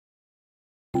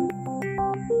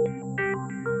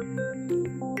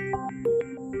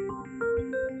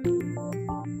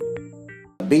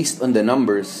based on the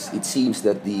numbers, it seems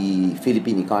that the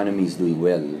Philippine economy is doing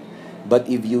well. But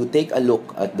if you take a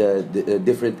look at the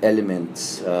different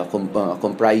elements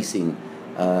comprising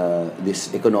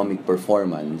this economic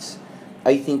performance,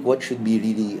 I think what should be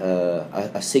really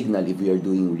a signal if we are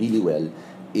doing really well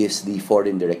is the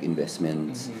foreign direct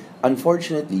investments.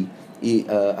 Unfortunately,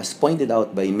 as pointed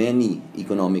out by many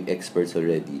economic experts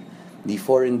already, the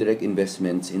foreign direct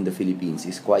investments in the Philippines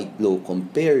is quite low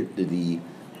compared to the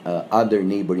other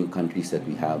neighboring countries that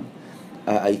we have.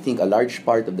 I think a large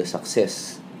part of the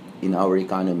success in our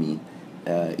economy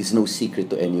is no secret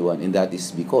to anyone, and that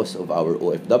is because of our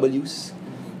OFWs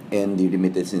and the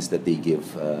remittances that they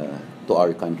give to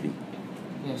our country.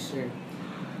 Yes, sir.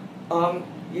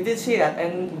 You did say that,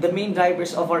 and the main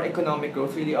drivers of our economic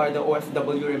growth really are the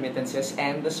OFW remittances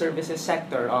and the services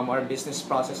sector, our business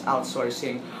process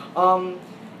outsourcing.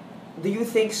 Do you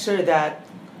think, sir, that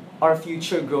our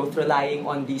future growth relying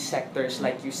on these sectors,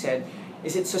 like you said,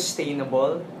 is it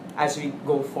sustainable as we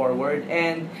go forward?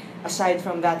 And aside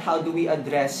from that, how do we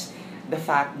address the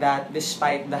fact that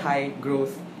despite the high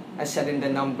growth, as said in the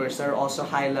numbers, there are also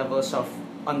high levels of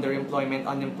underemployment,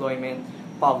 unemployment,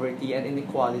 poverty, and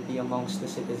inequality amongst the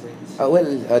citizens?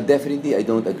 Definitely I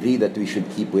don't agree that we should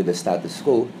keep with the status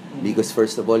quo, because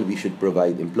first of all, we should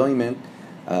provide employment.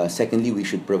 Secondly, we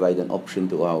should provide an option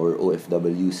to our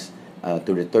OFWs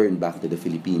to return back to the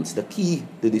Philippines. The key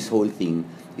to this whole thing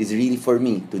is really, for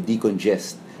me, to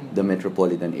decongest the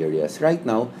metropolitan areas. Right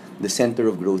now, the center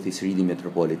of growth is really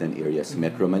metropolitan areas.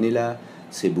 Metro Manila,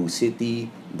 Cebu City,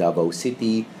 Davao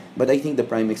City. But I think the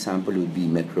prime example would be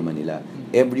Metro Manila.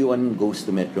 Everyone goes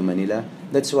to Metro Manila.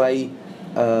 That's why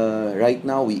right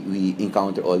now we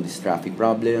encounter all these traffic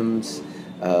problems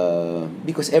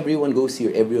because everyone goes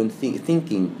here, everyone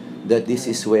thinking that this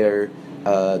is where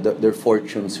their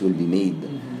fortunes will be made.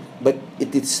 But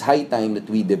it is high time that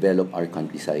we develop our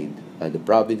countryside, the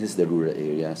provinces, the rural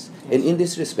areas. And in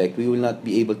this respect, we will not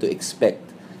be able to expect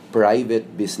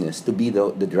private business to be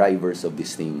the drivers of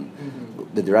this thing.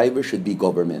 The driver should be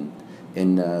government,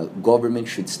 and government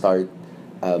should start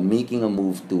making a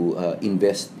move to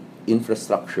invest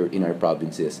infrastructure in our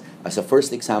provinces. As a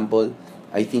first example,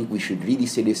 I think we should really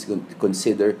seriously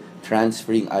consider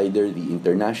transferring either the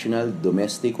international,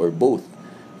 domestic, or both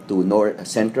to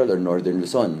Central or Northern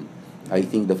Luzon. I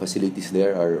think the facilities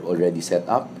there are already set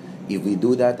up. If we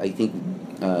do that, I think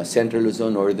Central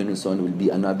Luzon, Northern Luzon will be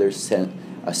another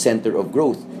a center of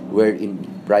growth, wherein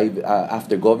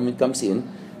after government comes in,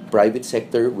 private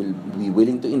sector will be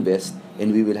willing to invest,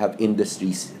 and we will have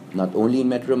industries not only in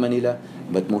Metro Manila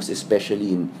but most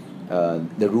especially in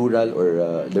the rural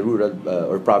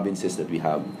or provinces that we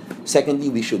have. Secondly,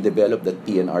 we should develop the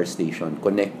TNR station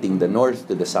connecting the north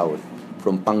to the south,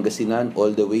 from Pangasinan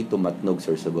all the way to Matnog,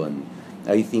 Sorsogon.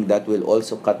 I think that will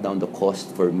also cut down the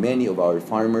cost for many of our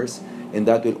farmers, and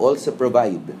that will also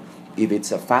provide, if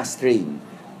it's a fast train,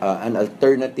 an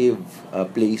alternative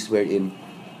place wherein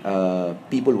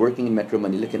people working in Metro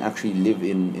Manila can actually live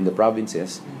in the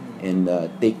provinces and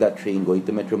take that train going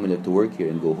to Metro Manila to work here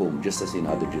and go home, just as in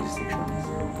other jurisdictions.